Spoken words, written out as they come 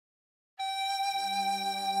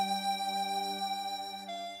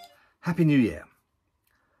Happy New Year!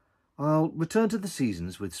 I'll return to the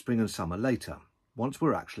seasons with spring and summer later, once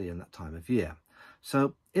we're actually in that time of year.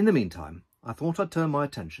 So, in the meantime, I thought I'd turn my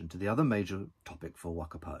attention to the other major topic for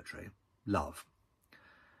Waka poetry, love.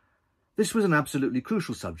 This was an absolutely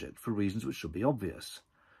crucial subject for reasons which should be obvious.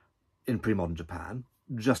 In pre-modern Japan,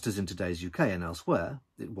 just as in today's UK and elsewhere,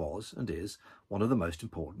 it was, and is, one of the most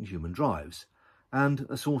important human drives, and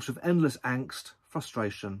a source of endless angst,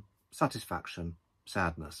 frustration, satisfaction,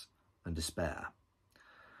 sadness, and despair.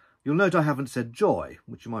 You'll note I haven't said joy,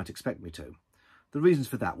 which you might expect me to. The reasons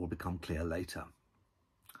for that will become clear later.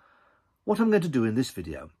 What I'm going to do in this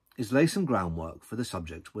video is lay some groundwork for the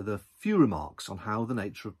subject with a few remarks on how the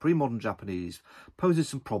nature of pre-modern Japanese poses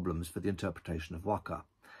some problems for the interpretation of waka,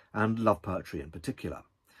 and love poetry in particular,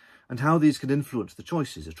 and how these can influence the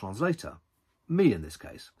choices a translator, me in this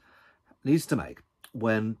case, needs to make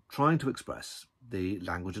when trying to express the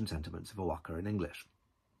language and sentiments of a waka in English.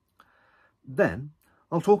 Then,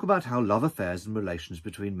 I'll talk about how love affairs and relations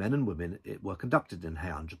between men and women were conducted in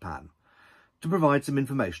Heian Japan, to provide some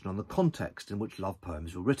information on the context in which love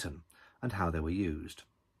poems were written and how they were used.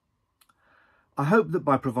 I hope that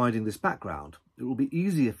by providing this background, it will be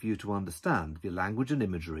easier for you to understand the language and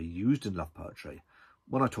imagery used in love poetry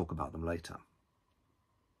when I talk about them later.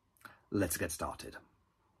 Let's get started.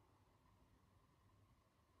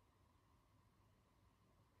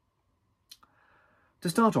 To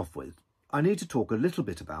start off with, I need to talk a little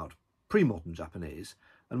bit about pre-modern Japanese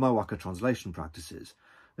and my waka translation practices,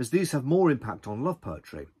 as these have more impact on love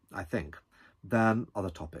poetry, I think, than other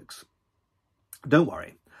topics. Don't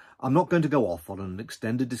worry, I'm not going to go off on an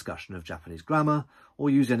extended discussion of Japanese grammar or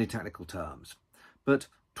use any technical terms, but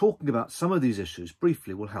talking about some of these issues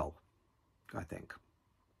briefly will help, I think.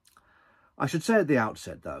 I should say at the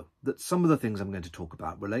outset, though, that some of the things I'm going to talk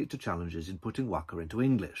about relate to challenges in putting waka into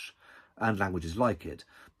English, and languages like it,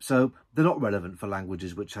 so they're not relevant for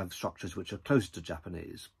languages which have structures which are closer to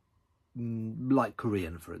Japanese, like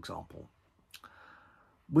Korean, for example.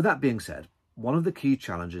 With that being said, one of the key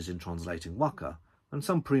challenges in translating waka, and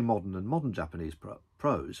some pre-modern and modern Japanese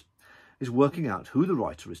prose, is working out who the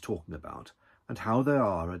writer is talking about and how they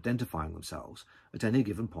are identifying themselves at any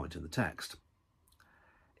given point in the text.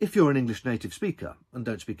 If you're an English native speaker and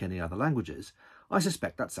don't speak any other languages, I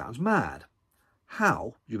suspect that sounds mad.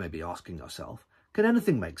 How, you may be asking yourself, can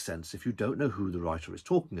anything make sense if you don't know who the writer is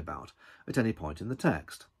talking about at any point in the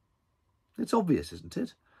text? It's obvious, isn't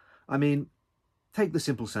it? I mean, take the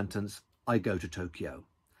simple sentence, I go to Tokyo.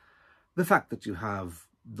 The fact that you have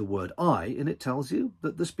the word I in it tells you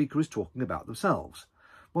that the speaker is talking about themselves,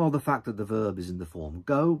 while the fact that the verb is in the form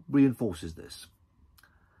go reinforces this.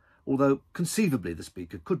 Although conceivably the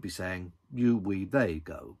speaker could be saying you, we, they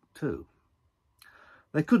go too.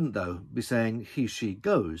 They couldn't, though, be saying he, she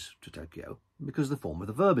goes to Tokyo because the form of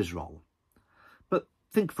the verb is wrong. But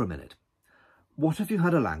think for a minute. What if you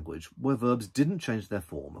had a language where verbs didn't change their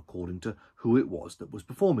form according to who it was that was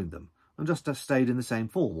performing them and just stayed in the same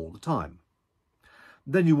form all the time?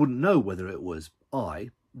 Then you wouldn't know whether it was I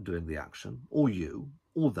doing the action, or you,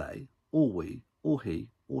 or they, or we, or he,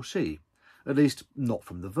 or she, at least not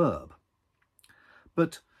from the verb.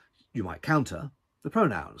 But you might counter. The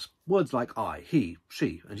pronouns, words like I, he,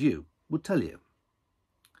 she and you, would tell you.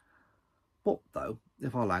 What, though,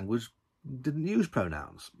 if our language didn't use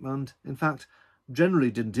pronouns and, in fact,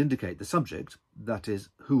 generally didn't indicate the subject, that is,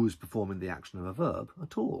 who was performing the action of a verb,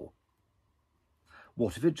 at all?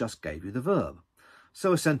 What if it just gave you the verb?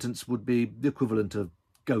 So a sentence would be the equivalent of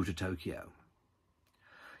go to Tokyo.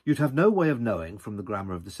 You'd have no way of knowing from the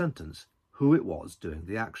grammar of the sentence who it was doing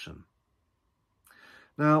the action.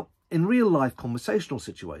 Now, in real-life conversational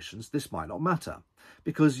situations, this might not matter,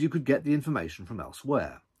 because you could get the information from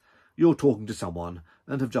elsewhere. You're talking to someone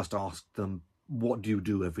and have just asked them, what do you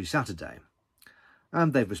do every Saturday?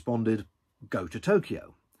 And they've responded, go to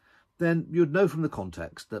Tokyo. Then you'd know from the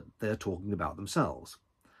context that they're talking about themselves.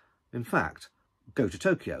 In fact, go to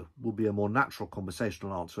Tokyo will be a more natural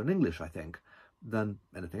conversational answer in English, I think, than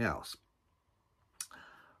anything else.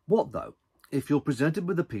 What, though, if you're presented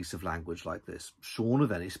with a piece of language like this, shorn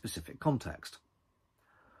of any specific context?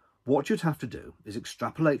 What you'd have to do is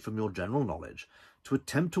extrapolate from your general knowledge to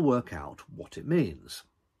attempt to work out what it means.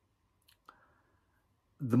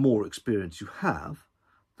 The more experience you have,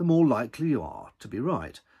 the more likely you are to be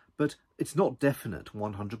right, but it's not definite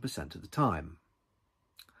 100% of the time.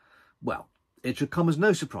 Well, it should come as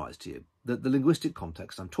no surprise to you that the linguistic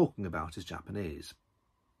context I'm talking about is Japanese.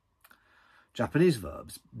 Japanese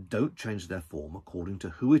verbs don't change their form according to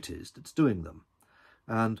who it is that's doing them,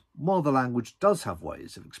 and while the language does have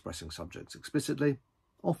ways of expressing subjects explicitly,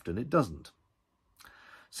 often it doesn't.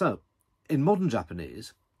 So, in modern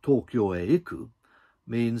Japanese, Tokyo e iku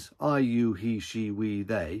means I, you, he, she, we,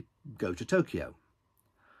 they go to Tokyo.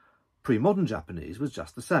 Pre-modern Japanese was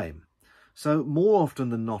just the same, so more often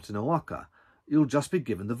than not in a waka, you'll just be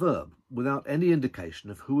given the verb without any indication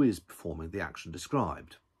of who is performing the action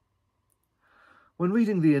described. When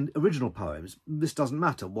reading the original poems, this doesn't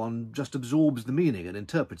matter, one just absorbs the meaning and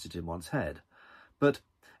interprets it in one's head. But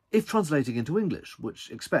if translating into English, which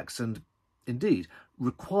expects and indeed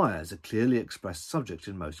requires a clearly expressed subject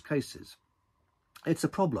in most cases, it's a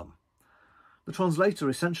problem. The translator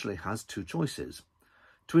essentially has two choices: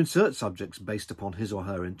 to insert subjects based upon his or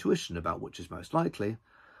her intuition about which is most likely,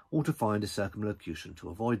 or to find a circumlocution to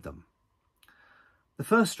avoid them. The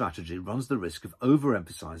first strategy runs the risk of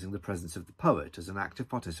overemphasising the presence of the poet as an active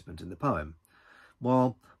participant in the poem,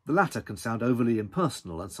 while the latter can sound overly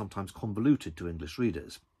impersonal and sometimes convoluted to English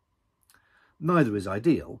readers. Neither is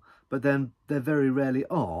ideal, but then there very rarely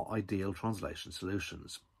are ideal translation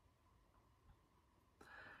solutions.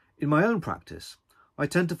 In my own practice, I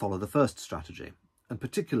tend to follow the first strategy, and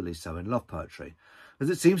particularly so in love poetry, as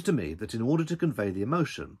it seems to me that in order to convey the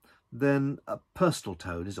emotion, then a personal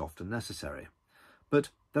tone is often necessary. But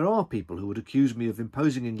there are people who would accuse me of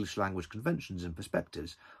imposing English language conventions and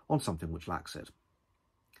perspectives on something which lacks it.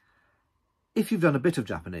 If you've done a bit of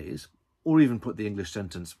Japanese, or even put the English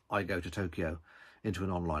sentence, I go to Tokyo, into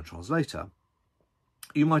an online translator,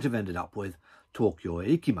 you might have ended up with Tokyo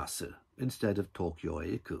e ikimasu instead of Tokyo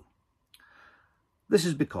e iku. This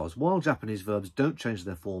is because while Japanese verbs don't change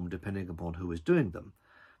their form depending upon who is doing them,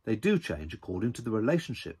 they do change according to the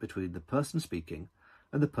relationship between the person speaking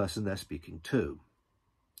and the person they're speaking to.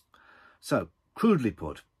 So, crudely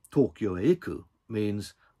put, Tokyo e iku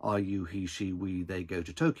means I, you, he, she, we, they go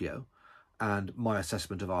to Tokyo, and my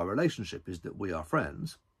assessment of our relationship is that we are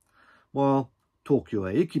friends, while Tokyo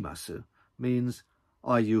e ikimasu means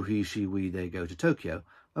I, you, he, she, we, they go to Tokyo,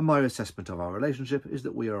 and my assessment of our relationship is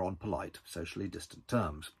that we are on polite, socially distant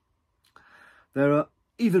terms. There are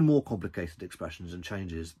even more complicated expressions and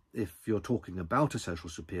changes if you're talking about a social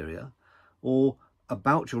superior, or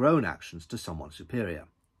about your own actions to someone superior,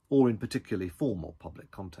 or in particularly formal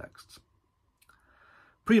public contexts.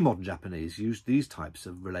 Pre-modern Japanese used these types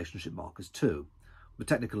of relationship markers too. The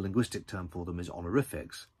technical linguistic term for them is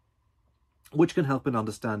honorifics, which can help in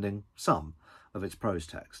understanding some of its prose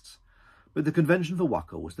texts. But the convention for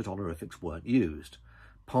waka was that honorifics weren't used,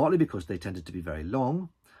 partly because they tended to be very long,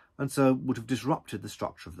 and so would have disrupted the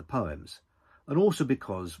structure of the poems, and also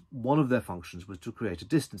because one of their functions was to create a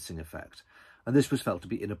distancing effect, and this was felt to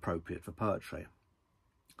be inappropriate for poetry.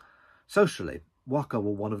 Socially, waka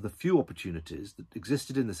were one of the few opportunities that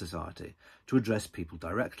existed in the society to address people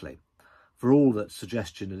directly, for all that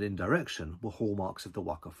suggestion and indirection were hallmarks of the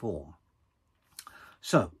waka form.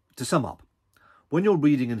 So, to sum up, when you're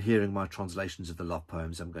reading and hearing my translations of the love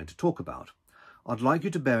poems I'm going to talk about, I'd like you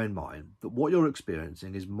to bear in mind that what you're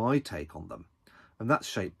experiencing is my take on them, and that's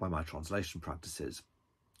shaped by my translation practices.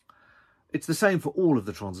 It's the same for all of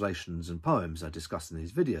the translations and poems I discuss in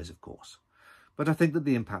these videos, of course, but I think that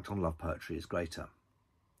the impact on love poetry is greater.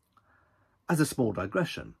 As a small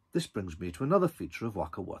digression, this brings me to another feature of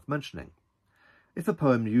waka worth mentioning. If a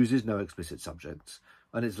poem uses no explicit subjects,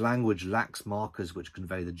 and its language lacks markers which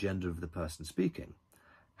convey the gender of the person speaking,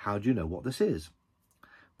 how do you know what this is?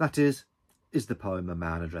 That is the poem a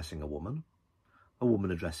man addressing a woman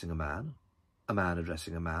addressing a man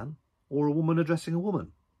addressing a man, or a woman addressing a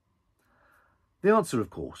woman? The answer, of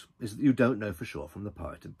course, is that you don't know for sure from the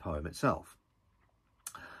poem itself.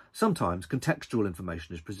 Sometimes contextual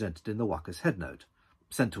information is presented in the waka's headnote,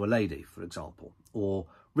 sent to a lady, for example, or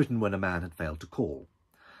written when a man had failed to call.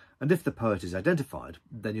 And if the poet is identified,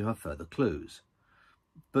 then you have further clues.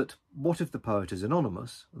 But what if the poet is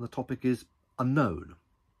anonymous and the topic is unknown?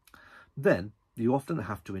 Then you often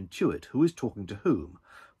have to intuit who is talking to whom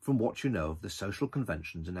from what you know of the social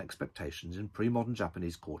conventions and expectations in pre-modern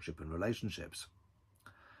Japanese courtship and relationships.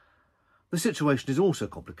 The situation is also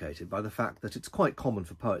complicated by the fact that it's quite common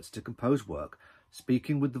for poets to compose work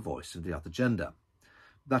speaking with the voice of the other gender.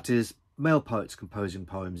 That is, male poets composing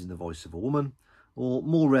poems in the voice of a woman, or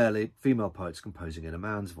more rarely, female poets composing in a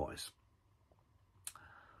man's voice.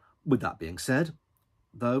 With that being said,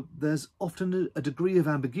 though, there's often a degree of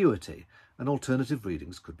ambiguity, and alternative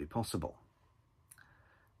readings could be possible.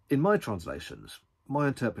 In my translations, my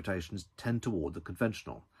interpretations tend toward the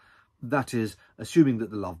conventional. That is, assuming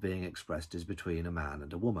that the love being expressed is between a man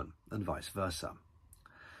and a woman, and vice versa.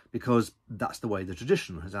 Because that's the way the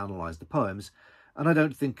tradition has analysed the poems, and I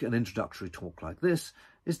don't think an introductory talk like this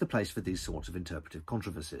is the place for these sorts of interpretive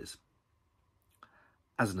controversies.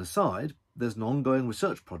 As an aside, there's an ongoing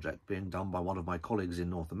research project being done by one of my colleagues in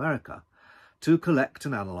North America to collect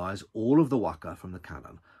and analyse all of the waka from the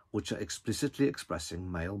canon which are explicitly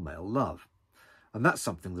expressing male-male love. And that's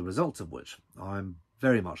something the results of which I'm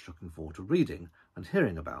very much looking forward to reading and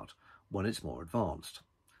hearing about when it's more advanced.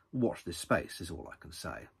 Watch this space is all I can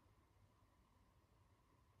say.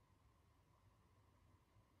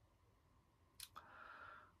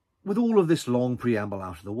 With all of this long preamble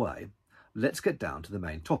out of the way, let's get down to the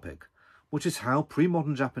main topic, which is how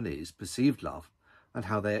pre-modern Japanese perceived love and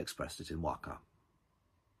how they expressed it in waka.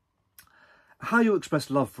 How you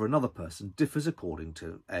express love for another person differs according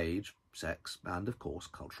to age, sex, and of course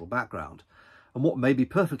cultural background, and what may be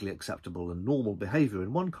perfectly acceptable and normal behaviour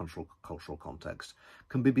in one cultural context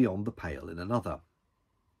can be beyond the pale in another.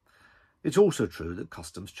 It's also true that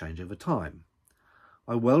customs change over time.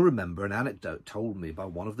 I well remember an anecdote told me by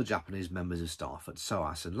one of the Japanese members of staff at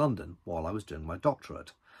SOAS in London while I was doing my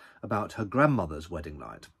doctorate, about her grandmother's wedding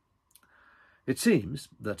night. It seems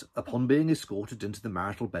that upon being escorted into the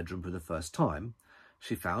marital bedroom for the first time,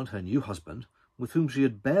 she found her new husband, with whom she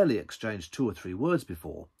had barely exchanged 2 or 3 words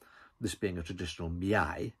before, this being a traditional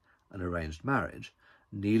miai, an arranged marriage,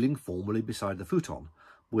 kneeling formally beside the futon,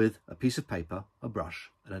 with a piece of paper, a brush,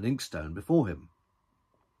 and an inkstone before him.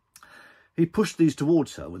 He pushed these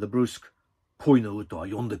towards her with a brusque, "Koi no uta wa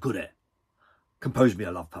yonde kure," compose me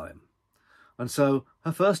a love poem. And so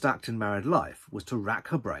her first act in married life was to rack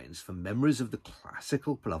her brains for memories of the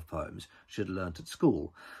classical love poems she had learnt at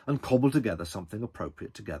school and cobble together something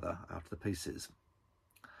appropriate together out of the pieces.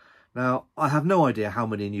 Now, I have no idea how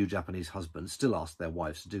many new Japanese husbands still ask their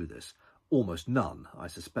wives to do this. Almost none, I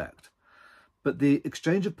suspect. But the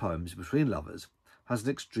exchange of poems between lovers has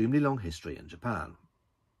an extremely long history in Japan.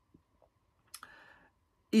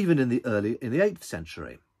 Even in the 8th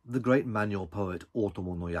century, the great manual poet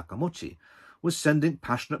Otomo no Yakamochi was sending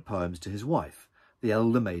passionate poems to his wife, the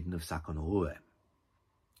elder maiden of Sako no Ue.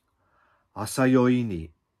 Asayoi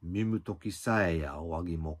ni mimu toki sae ya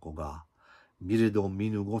owagi moko ga, miredo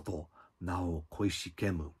minu goto nao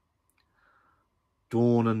koishikemu.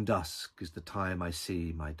 Dawn and dusk is the time I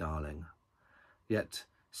see my darling, yet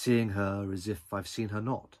seeing her as if I've seen her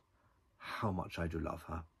not, how much I do love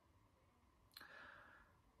her.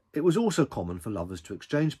 It was also common for lovers to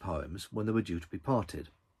exchange poems when they were due to be parted,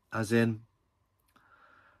 as in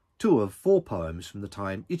 2 of 4 poems from the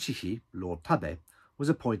time Ichihi, Lord Tabe, was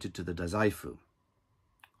appointed to the Dazaifu.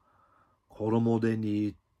 Koromode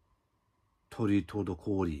ni tori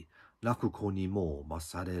todokori, nakuko ni mo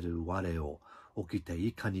masareru ware o okite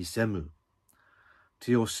ika ni semu.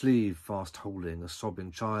 To your sleeve fast holding a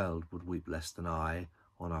sobbing child would weep less than I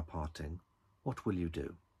on our parting. What will you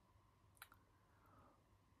do?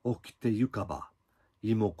 Okite yukaba,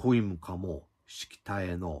 imo koimu kamo,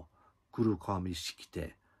 shikitae no, kurukami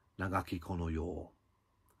shikite, nagaki kono yo.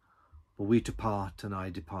 Were we to part and I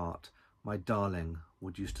depart, my darling,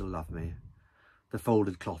 would you still love me? The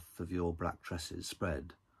folded cloth of your black tresses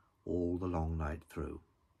spread all the long night through.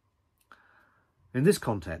 In this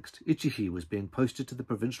context, Ichihi was being posted to the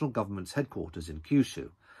provincial government's headquarters in Kyushu,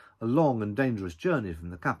 a long and dangerous journey from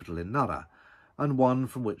the capital in Nara, and one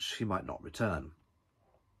from which he might not return.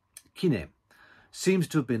 Kine seems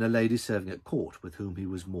to have been a lady serving at court with whom he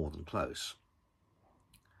was more than close.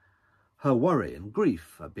 Her worry and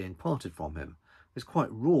grief at being parted from him is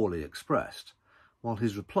quite rawly expressed, while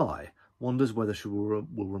his reply wonders whether she will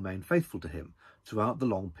remain faithful to him throughout the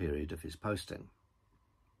long period of his posting.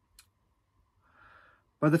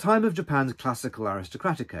 By the time of Japan's classical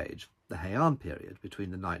aristocratic age, the Heian period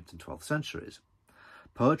between the 9th and 12th centuries,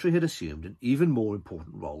 poetry had assumed an even more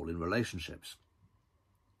important role in relationships.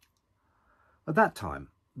 At that time,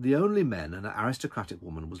 the only men an aristocratic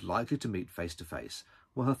woman was likely to meet face to face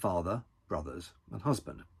were her father, brothers, and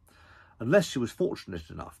husband, unless she was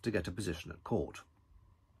fortunate enough to get a position at court.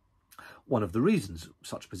 One of the reasons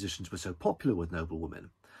such positions were so popular with noble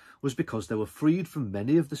women was because they were freed from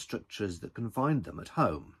many of the strictures that confined them at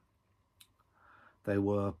home. They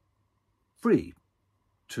were free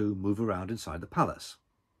to move around inside the palace,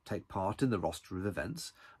 take part in the roster of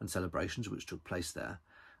events and celebrations which took place there,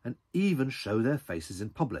 and even show their faces in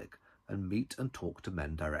public and meet and talk to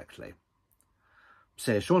men directly.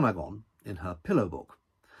 Sei Shonagon, in her Pillow Book,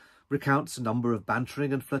 recounts a number of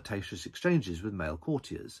bantering and flirtatious exchanges with male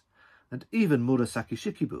courtiers, and even Murasaki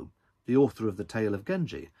Shikibu, the author of the Tale of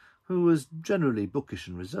Genji, who was generally bookish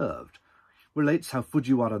and reserved, relates how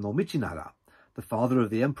Fujiwara no Michinaga, the father of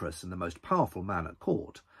the empress and the most powerful man at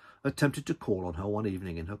court, attempted to call on her one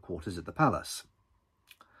evening in her quarters at the palace.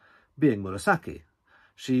 Being Murasaki,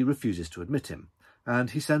 she refuses to admit him,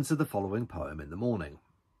 and he sends her the following poem in the morning.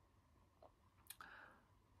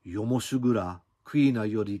 Yomosugura kui na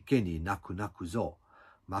yori ke ni naku naku zo,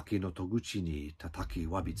 maki no toguchi ni tataki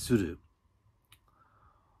wabitsuru.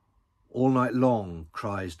 All night long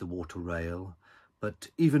cries the water rail, but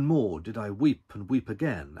even more did I weep and weep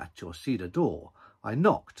again at your cedar door. I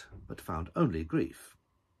knocked, but found only grief.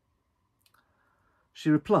 She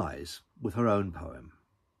replies with her own poem.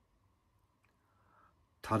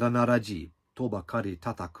 Tadanaraji tobakari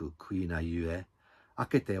tataku kuina yue,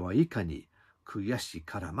 akete wa ika ni kuyashi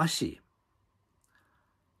karamashi.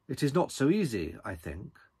 It is not so easy, I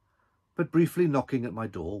think, but briefly knocking at my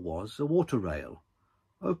door was a water rail.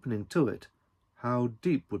 Opening to it, how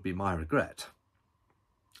deep would be my regret.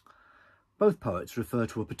 Both poets refer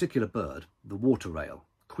to a particular bird, the water rail,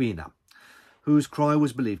 quina, whose cry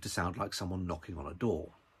was believed to sound like someone knocking on a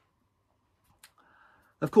door.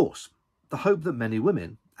 Of course, the hope that many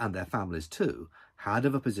women, and their families too, had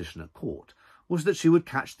of a position at court was that she would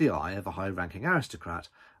catch the eye of a high-ranking aristocrat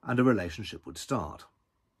and a relationship would start.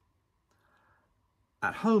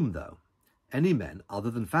 At home, though, any men other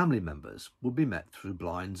than family members would be met through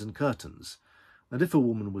blinds and curtains, and if a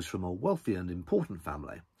woman was from a wealthy and important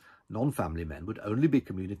family, non-family men would only be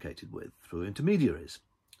communicated with through intermediaries.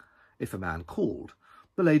 If a man called,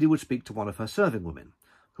 the lady would speak to one of her serving women,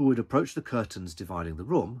 who would approach the curtains dividing the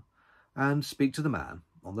room and speak to the man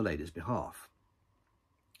on the lady's behalf.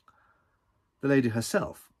 The lady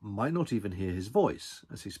herself might not even hear his voice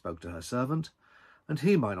as he spoke to her servant, and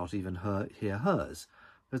he might not even hear hers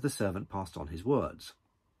as the servant passed on his words.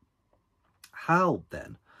 How,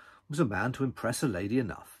 then, was a man to impress a lady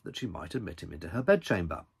enough that she might admit him into her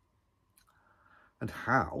bedchamber? And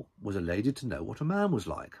how was a lady to know what a man was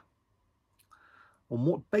like? On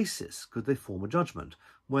what basis could they form a judgment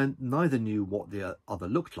when neither knew what the other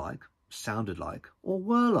looked like, sounded like, or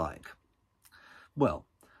were like? Well,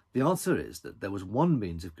 the answer is that there was one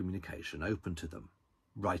means of communication open to them,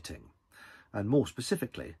 writing, and more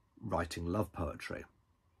specifically, writing love poetry.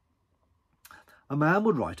 A man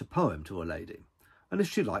would write a poem to a lady, and if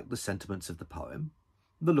she liked the sentiments of the poem,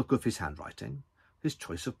 the look of his handwriting, his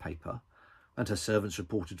choice of paper, and her servants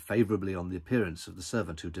reported favourably on the appearance of the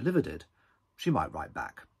servant who delivered it, she might write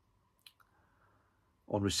back.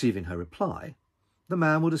 On receiving her reply, the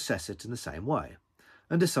man would assess it in the same way,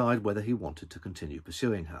 and decide whether he wanted to continue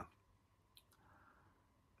pursuing her.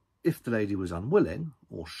 If the lady was unwilling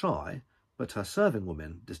or shy, but her serving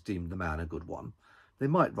women esteemed the man a good one, they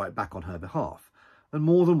might write back on her behalf, and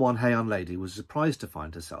more than one Heian lady was surprised to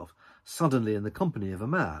find herself suddenly in the company of a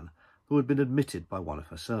man who had been admitted by one of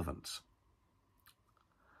her servants.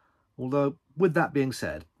 Although, with that being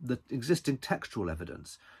said, the existing textual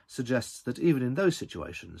evidence suggests that even in those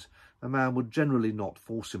situations, a man would generally not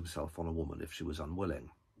force himself on a woman if she was unwilling.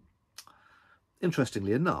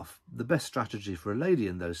 Interestingly enough, the best strategy for a lady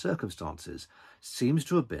in those circumstances seems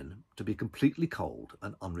to have been to be completely cold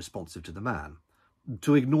and unresponsive to the man,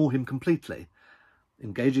 to ignore him completely,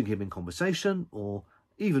 engaging him in conversation, or,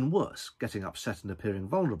 even worse, getting upset and appearing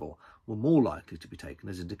vulnerable, were more likely to be taken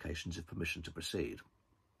as indications of permission to proceed.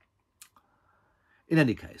 In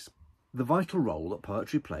any case, the vital role that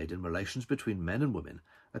poetry played in relations between men and women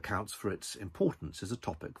accounts for its importance as a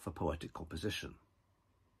topic for poetic composition.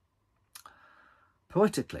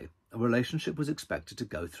 Poetically, a relationship was expected to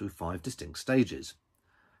go through 5 distinct stages: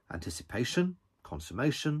 anticipation,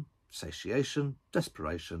 consummation, satiation,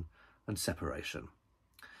 desperation, and separation.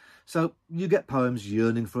 So you get poems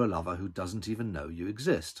yearning for a lover who doesn't even know you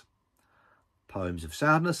exist. Poems of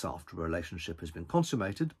sadness after a relationship has been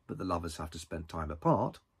consummated, but the lovers have to spend time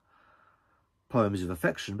apart. Poems of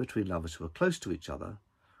affection between lovers who are close to each other.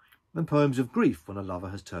 And poems of grief when a lover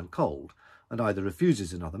has turned cold and either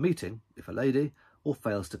refuses another meeting, if a lady, or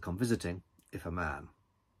fails to come visiting, if a man.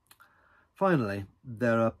 Finally,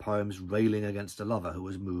 there are poems railing against a lover who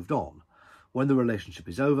has moved on, when the relationship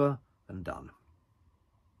is over and done.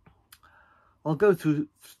 I'll go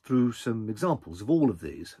through some examples of all of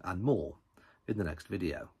these and more in the next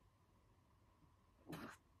video.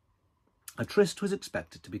 A tryst was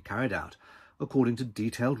expected to be carried out according to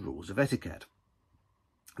detailed rules of etiquette.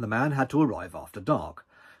 The man had to arrive after dark,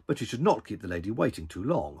 but he should not keep the lady waiting too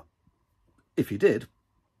long. If he did,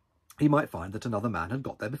 he might find that another man had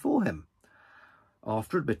got there before him.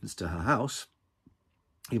 After admittance to her house,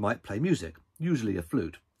 he might play music, usually a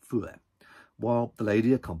flute, fue, while the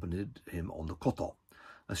lady accompanied him on the koto,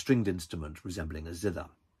 a stringed instrument resembling a zither.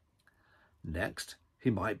 Next, he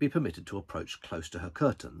might be permitted to approach close to her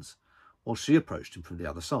curtains, while she approached him from the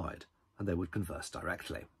other side, and they would converse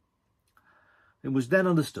directly. It was then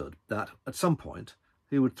understood that, at some point,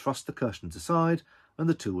 he would thrust the curtains aside, and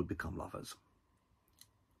the two would become lovers.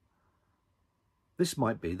 This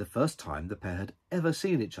might be the first time the pair had ever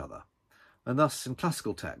seen each other, and thus in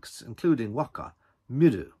classical texts, including Waka,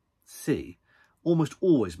 Miru, see, almost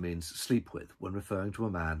always means sleep with when referring to a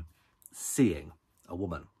man seeing a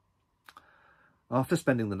woman. After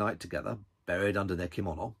spending the night together, buried under their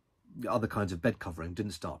kimono, other kinds of bed covering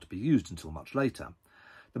didn't start to be used until much later.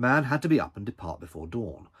 The man had to be up and depart before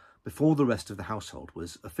dawn, before the rest of the household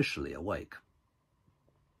was officially awake.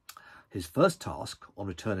 His first task, on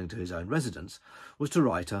returning to his own residence, was to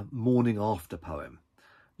write a morning after poem,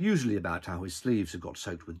 usually about how his sleeves had got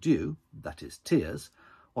soaked with dew, that is, tears,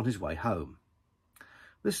 on his way home.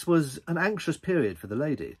 This was an anxious period for the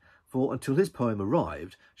lady, for until his poem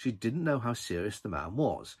arrived, she didn't know how serious the man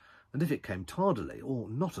was, and if it came tardily, or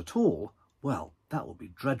not at all, well, that would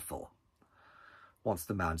be dreadful. Once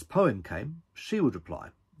the man's poem came, she would reply,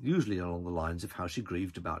 usually along the lines of how she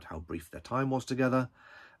grieved about how brief their time was together,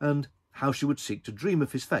 and how she would seek to dream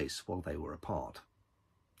of his face while they were apart.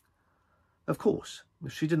 Of course,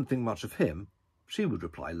 if she didn't think much of him, she would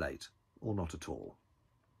reply late, or not at all.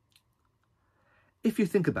 If you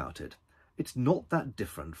think about it, it's not that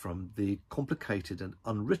different from the complicated and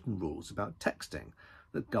unwritten rules about texting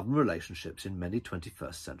that govern relationships in many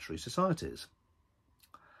 21st century societies.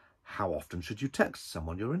 How often should you text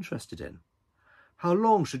someone you're interested in? How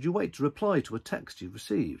long should you wait to reply to a text you've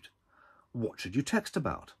received? What should you text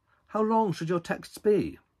about? How long should your texts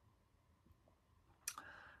be?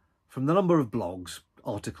 From the number of blogs,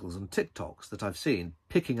 articles and TikToks that I've seen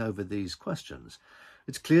picking over these questions,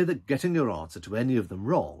 it's clear that getting your answer to any of them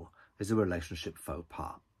wrong is a relationship faux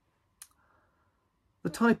pas. The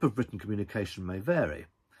type of written communication may vary,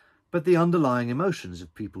 but the underlying emotions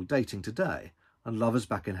of people dating today and lovers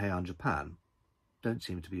back in Heian Japan don't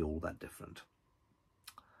seem to be all that different.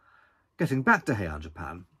 Getting back to Heian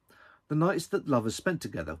Japan, the nights that lovers spent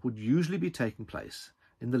together would usually be taking place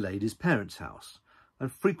in the lady's parents' house,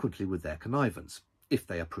 and frequently with their connivance, if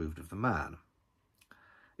they approved of the man.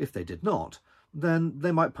 If they did not, then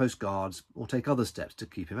they might post guards or take other steps to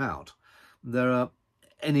keep him out. There are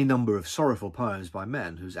any number of sorrowful poems by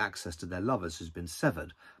men whose access to their lovers has been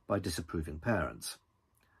severed by disapproving parents.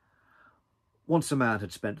 Once a man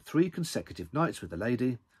had spent 3 consecutive nights with a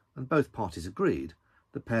lady, and both parties agreed,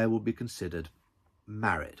 the pair would be considered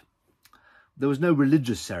married. There was no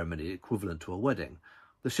religious ceremony equivalent to a wedding.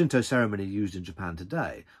 The Shinto ceremony used in Japan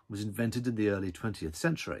today was invented in the early 20th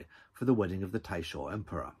century for the wedding of the Taisho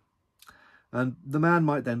emperor. And the man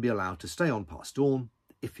might then be allowed to stay on past dawn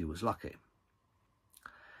if he was lucky.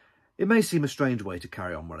 It may seem a strange way to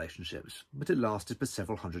carry on relationships, but it lasted for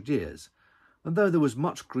several hundred years, and though there was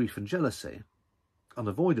much grief and jealousy,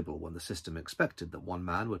 unavoidable when the system expected that one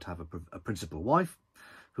man would have a principal wife,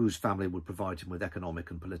 whose family would provide him with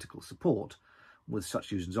economic and political support, with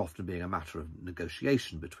such unions often being a matter of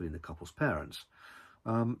negotiation between the couple's parents,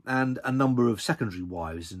 and a number of secondary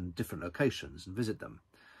wives in different locations and visit them.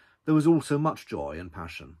 There was also much joy and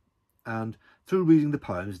passion, and through reading the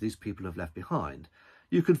poems these people have left behind,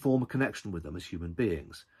 you can form a connection with them as human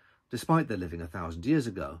beings, despite their living 1,000 years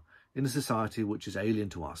ago in a society which is alien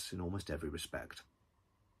to us in almost every respect.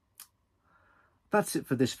 That's it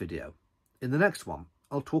for this video. In the next one,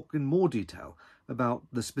 I'll talk in more detail about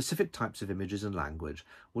the specific types of images and language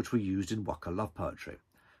which were used in Waka love poetry.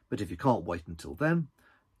 But if you can't wait until then,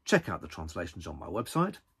 check out the translations on my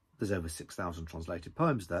website. There's over 6,000 translated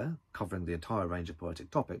poems there, covering the entire range of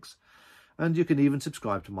poetic topics, and you can even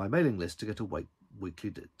subscribe to my mailing list to get a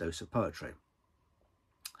weekly dose of poetry.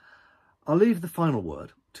 I'll leave the final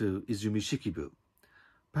word to Izumi Shikibu,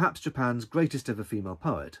 perhaps Japan's greatest ever female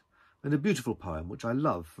poet, and a beautiful poem which I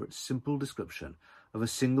love for its simple description of a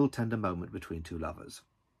single tender moment between 2 lovers.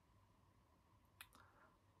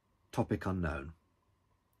 Topic unknown.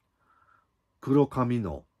 Kurokami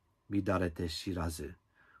no midarete shirazu,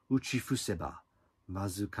 uchi fuseba,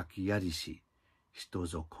 mazu kakiyarishi,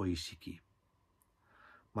 hitozo koishiki.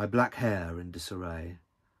 My black hair in disarray,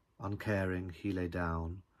 uncaring he lay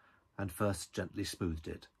down, and first gently smoothed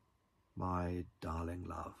it, my darling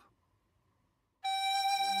love.